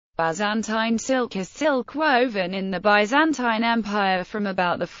Byzantine silk is silk woven in the Byzantine Empire from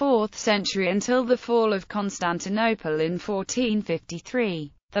about the 4th century until the fall of Constantinople in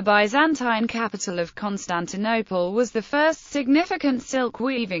 1453. The Byzantine capital of Constantinople was the first significant silk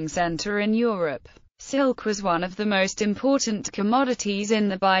weaving center in Europe. Silk was one of the most important commodities in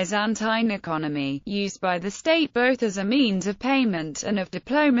the Byzantine economy, used by the state both as a means of payment and of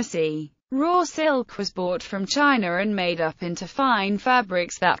diplomacy. Raw silk was bought from China and made up into fine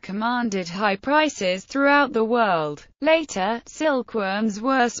fabrics that commanded high prices throughout the world. Later, silkworms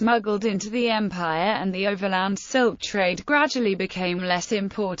were smuggled into the empire and the overland silk trade gradually became less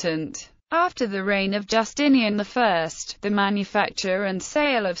important. After the reign of Justinian I, the manufacture and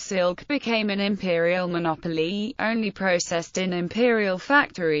sale of silk became an imperial monopoly, only processed in imperial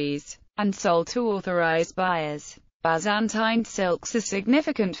factories, and sold to authorized buyers. Byzantine silks are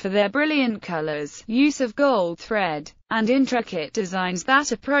significant for their brilliant colors, use of gold thread, and intricate designs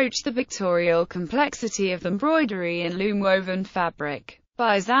that approach the pictorial complexity of embroidery in loom-woven fabric.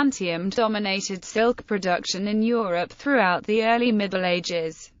 Byzantium dominated silk production in Europe throughout the early Middle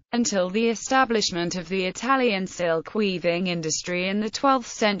Ages, until the establishment of the Italian silk weaving industry in the 12th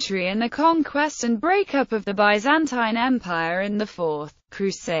century and the conquest and breakup of the Byzantine Empire in the Fourth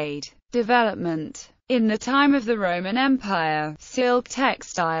Crusade. Development. In the time of the Roman Empire, silk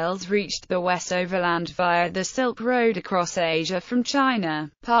textiles reached the West overland via the Silk Road across Asia from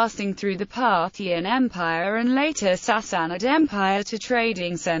China, passing through the Parthian Empire and later Sassanid Empire to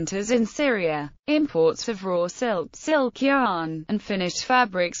trading centers in Syria. Imports of raw silk, silk yarn, and finished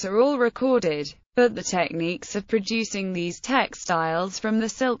fabrics are all recorded, but the techniques of producing these textiles from the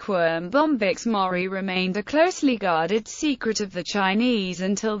silkworm Bombyx mori remained a closely guarded secret of the Chinese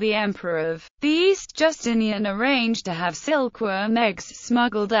until the Emperor of the East, Justinian, arranged to have silkworm eggs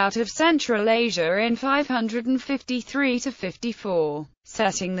smuggled out of Central Asia in 553–54,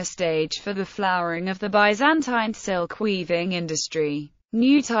 setting the stage for the flowering of the Byzantine silk weaving industry.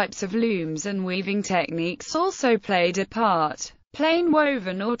 New types of looms and weaving techniques also played a part. Plain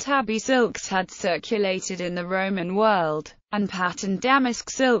woven or tabby silks had circulated in the Roman world, and patterned damask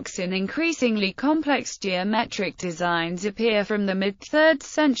silks in increasingly complex geometric designs appear from the mid-3rd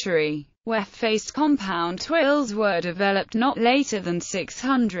century. Weft-faced compound twills were developed not later than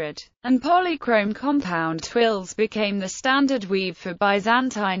 600, and polychrome compound twills became the standard weave for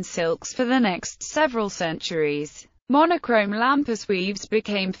Byzantine silks for the next several centuries. Monochrome lampas weaves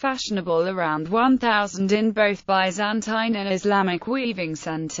became fashionable around 1000 in both Byzantine and Islamic weaving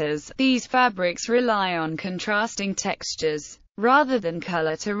centers. These fabrics rely on contrasting textures, rather than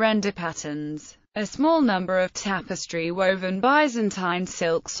color to render patterns. A small number of tapestry-woven Byzantine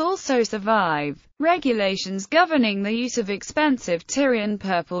silks also survive. Regulations governing the use of expensive Tyrian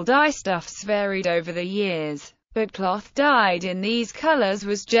purple dye stuffs varied over the years, but cloth dyed in these colors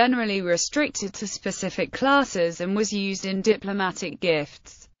was generally restricted to specific classes and was used in diplomatic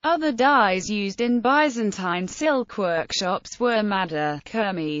gifts. Other dyes used in Byzantine silk workshops were madder,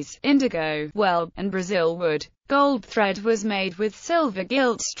 kermes, indigo, weld, and Brazil wood. Gold thread was made with silver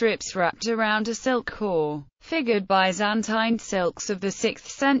gilt strips wrapped around a silk core. Figured Byzantine silks of the 6th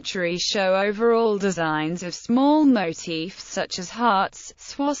century show overall designs of small motifs such as hearts,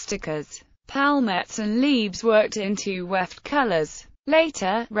 swastikas, palmettes and leaves worked into weft colors.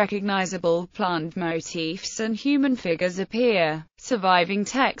 Later, recognizable plant motifs and human figures appear. Surviving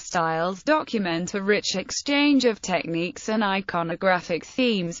textiles document a rich exchange of techniques and iconographic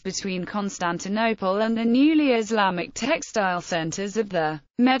themes between Constantinople and the newly Islamic textile centers of the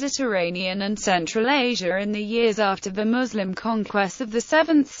Mediterranean and Central Asia in the years after the Muslim conquest of the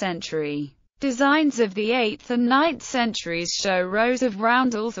 7th century. Designs of the 8th and 9th centuries show rows of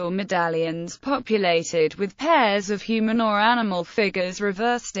roundels or medallions populated with pairs of human or animal figures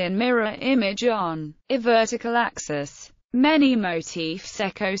reversed in mirror image on a vertical axis. Many motifs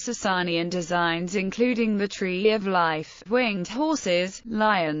echo Sasanian designs including the Tree of Life, winged horses,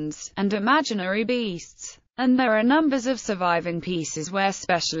 lions, and imaginary beasts. And there are numbers of surviving pieces where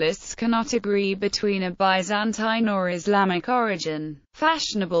specialists cannot agree between a Byzantine or Islamic origin.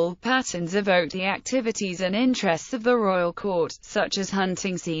 Fashionable patterns evoke the activities and interests of the royal court, such as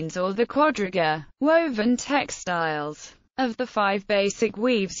hunting scenes or the quadriga. Woven textiles. Of the 5 basic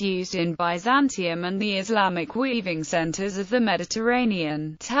weaves used in Byzantium and the Islamic weaving centers of the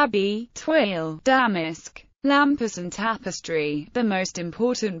Mediterranean, tabby, twill, damask, lampas and tapestry, the most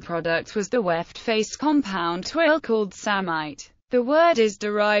important product was the weft-faced compound twill called samite. The word is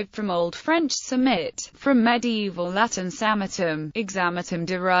derived from Old French samit, from medieval Latin samitum, examitum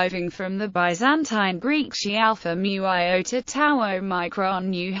deriving from the Byzantine Greek chi alpha mu iota tau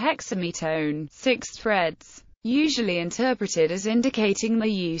omicron nu hexametone, 6 threads. usually interpreted as indicating the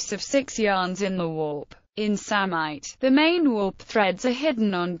use of 6 yarns in the warp. In Samite, the main warp threads are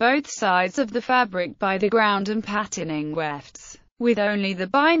hidden on both sides of the fabric by the ground and patterning wefts, with only the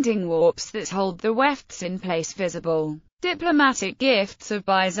binding warps that hold the wefts in place visible. Diplomatic gifts of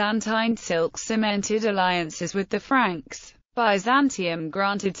Byzantine silk cemented alliances with the Franks. Byzantium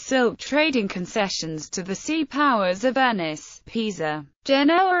granted silk trading concessions to the sea powers of Venice, Pisa,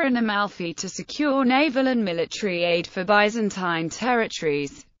 Genoa and Amalfi to secure naval and military aid for Byzantine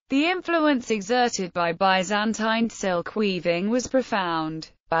territories. The influence exerted by Byzantine silk weaving was profound.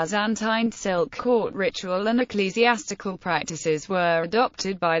 Byzantine silk court ritual and ecclesiastical practices were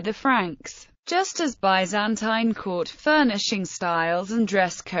adopted by the Franks, just as Byzantine court furnishing styles and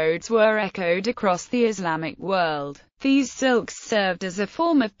dress codes were echoed across the Islamic world. These silks served as a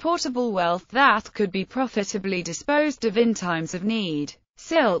form of portable wealth that could be profitably disposed of in times of need.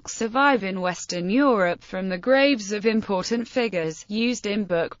 Silks survive in Western Europe from the graves of important figures, used in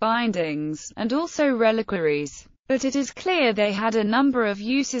book bindings, and also reliquaries. But it is clear they had a number of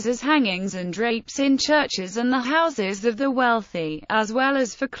uses as hangings and drapes in churches and the houses of the wealthy, as well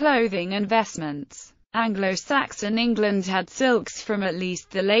as for clothing and vestments. Anglo-Saxon England had silks from at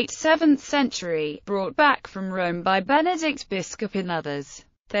least the late 7th century, brought back from Rome by Benedict Biscop and others.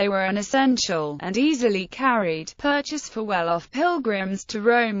 They were an essential, and easily carried, purchase for well-off pilgrims to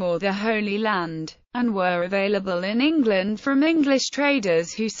Rome or the Holy Land, and were available in England from English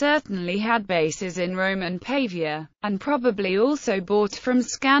traders who certainly had bases in Rome and Pavia, and probably also bought from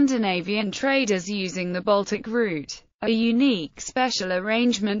Scandinavian traders using the Baltic route. A unique special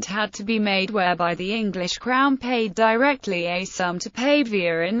arrangement had to be made whereby the English crown paid directly a sum to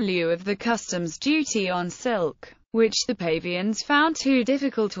Pavia in lieu of the customs duty on silk, which the Pavians found too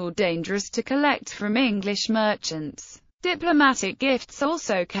difficult or dangerous to collect from English merchants. Diplomatic gifts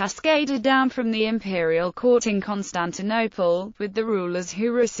also cascaded down from the imperial court in Constantinople, with the rulers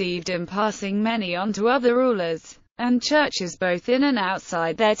who received them passing many on to other rulers, and churches both in and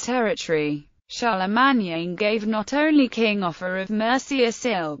outside their territory. Charlemagne gave not only King Offa of Mercia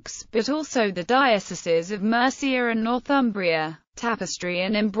silks, but also the dioceses of Mercia and Northumbria, tapestry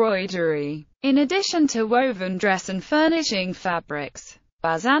and embroidery, in addition to woven dress and furnishing fabrics.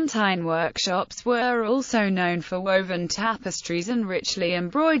 Byzantine workshops were also known for woven tapestries and richly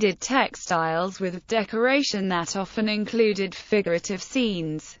embroidered textiles with decoration that often included figurative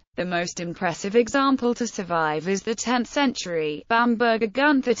scenes. The most impressive example to survive is the 10th century Bamberger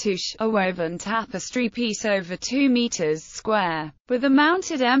Guntertusch, a woven tapestry piece over 2 meters square, with a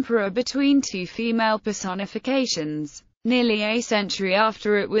mounted emperor between 2 female personifications. Nearly a century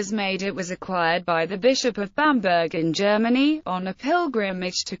after it was made, it was acquired by the Bishop of Bamberg in Germany, on a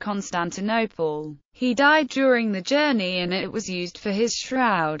pilgrimage to Constantinople. He died during the journey and it was used for his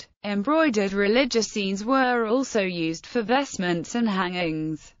shroud. Embroidered religious scenes were also used for vestments and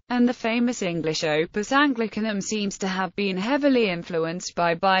hangings, and the famous English opus Anglicanum seems to have been heavily influenced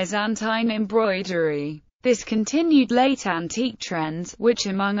by Byzantine embroidery. This continued late antique trends, which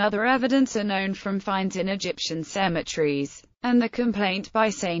among other evidence are known from finds in Egyptian cemeteries, and the complaint by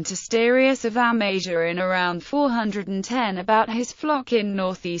Saint Asterius of Amasia in around 410 about his flock in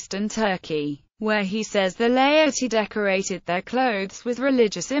northeastern Turkey, where he says the laity decorated their clothes with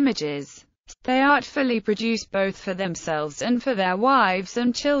religious images. They artfully produced both for themselves and for their wives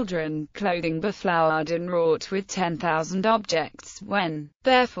and children, clothing beflowered and wrought with 10,000 objects. When,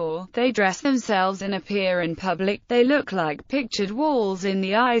 therefore, they dress themselves and appear in public, they look like pictured walls in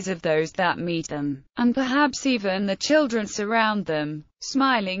the eyes of those that meet them, and perhaps even the children surround them,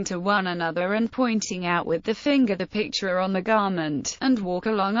 smiling to one another and pointing out with the finger the picture on the garment, and walk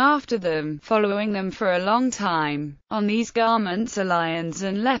along after them, following them for a long time. On these garments are lions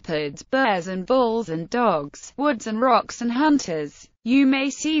and leopards, bears and bulls and dogs, woods and rocks and hunters. You may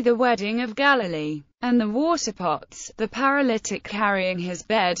see the wedding of Galilee, and the water pots, the paralytic carrying his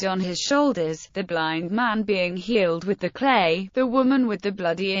bed on his shoulders, the blind man being healed with the clay, the woman with the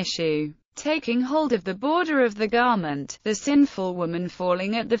bloody issue taking hold of the border of the garment, the sinful woman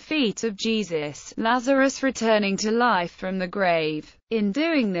falling at the feet of Jesus, Lazarus returning to life from the grave. In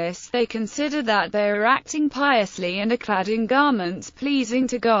doing this, they consider that they are acting piously and are clad in garments pleasing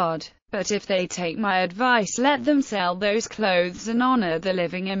to God. But if they take my advice, let them sell those clothes and honor the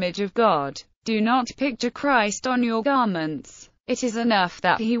living image of God. Do not picture Christ on your garments. It is enough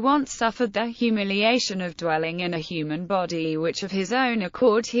that he once suffered the humiliation of dwelling in a human body which of his own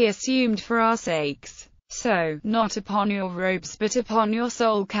accord he assumed for our sakes. So, not upon your robes but upon your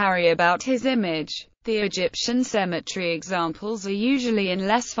soul carry about his image. The Egyptian cemetery examples are usually in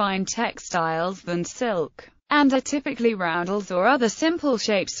less fine textiles than silk, and are typically roundels or other simple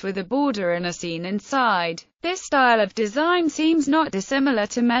shapes with a border and a scene inside. This style of design seems not dissimilar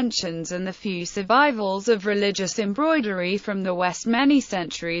to mentions and the few survivals of religious embroidery from the West many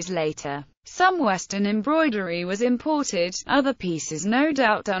centuries later. Some Western embroidery was imported, other pieces no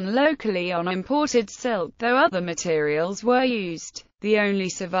doubt done locally on imported silk, though other materials were used. The only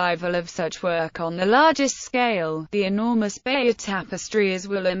survival of such work on the largest scale, the enormous Bayeux tapestry, is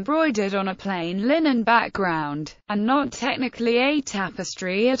wool embroidered on a plain linen background, and not technically a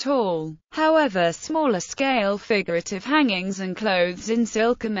tapestry at all. However, smaller-scale figurative hangings and clothes in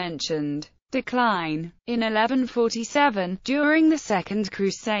silk are mentioned. Decline. In 1147, during the Second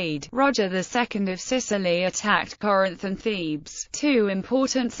Crusade, Roger II of Sicily attacked Corinth and Thebes, two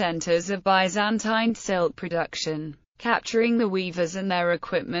important centers of Byzantine silk production, capturing the weavers and their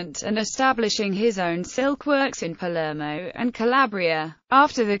equipment and establishing his own silk works in Palermo and Calabria.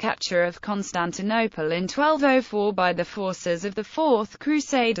 After the capture of Constantinople in 1204 by the forces of the Fourth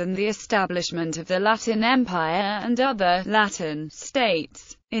Crusade and the establishment of the Latin Empire and other Latin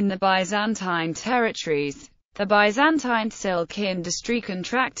states in the Byzantine territories, the Byzantine silk industry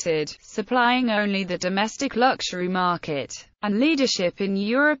contracted, supplying only the domestic luxury market, and leadership in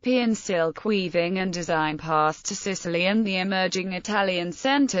European silk weaving and design passed to Sicily and the emerging Italian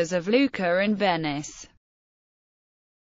centers of Lucca and Venice.